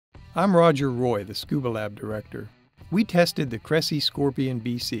I'm Roger Roy, the ScubaLab director. We tested the Cressi Scorpion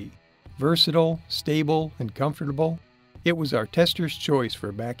BC. Versatile, stable, and comfortable, it was our tester's choice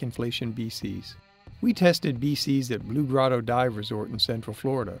for back inflation BCs. We tested BCs at Blue Grotto Dive Resort in Central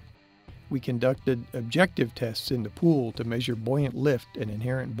Florida. We conducted objective tests in the pool to measure buoyant lift and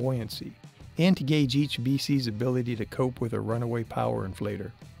inherent buoyancy, and to gauge each BC's ability to cope with a runaway power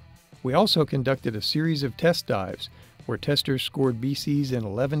inflator. We also conducted a series of test dives where testers scored BCs in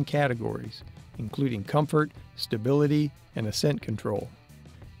 11 categories, including comfort, stability, and ascent control.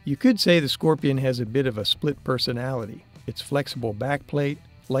 You could say the Scorpion has a bit of a split personality. Its flexible backplate,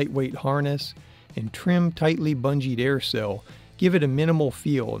 lightweight harness, and trim, tightly bungeed air cell give it a minimal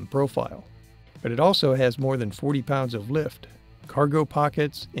feel and profile. But it also has more than 40 pounds of lift, cargo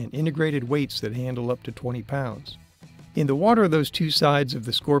pockets, and integrated weights that handle up to 20 pounds. In the water, those two sides of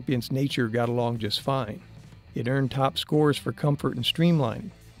the Scorpion's nature got along just fine. It earned top scores for comfort and streamlining,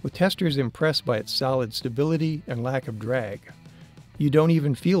 with testers impressed by its solid stability and lack of drag. "You don't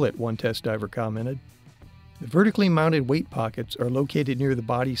even feel it," one test diver commented. The vertically mounted weight pockets are located near the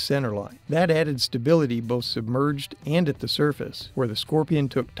body's centerline. That added stability both submerged and at the surface, where the Scorpion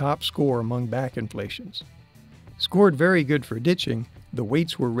took top score among back inflations. Scored very good for ditching, the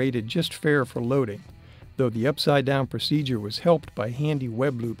weights were rated just fair for loading, though the upside-down procedure was helped by handy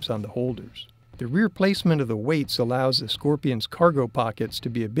web loops on the holders. The rear placement of the weights allows the Scorpion's cargo pockets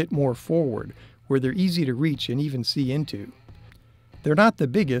to be a bit more forward, where they're easy to reach and even see into. They're not the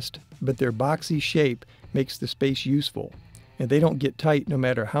biggest, but their boxy shape makes the space useful, and they don't get tight no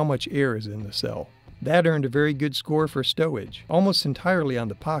matter how much air is in the cell. That earned a very good score for stowage, almost entirely on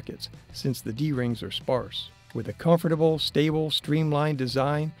the pockets, since the D-rings are sparse. With a comfortable, stable, streamlined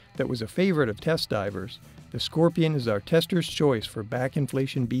design that was a favorite of test divers, the Scorpion is our tester's choice for back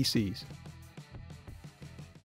inflation BCs.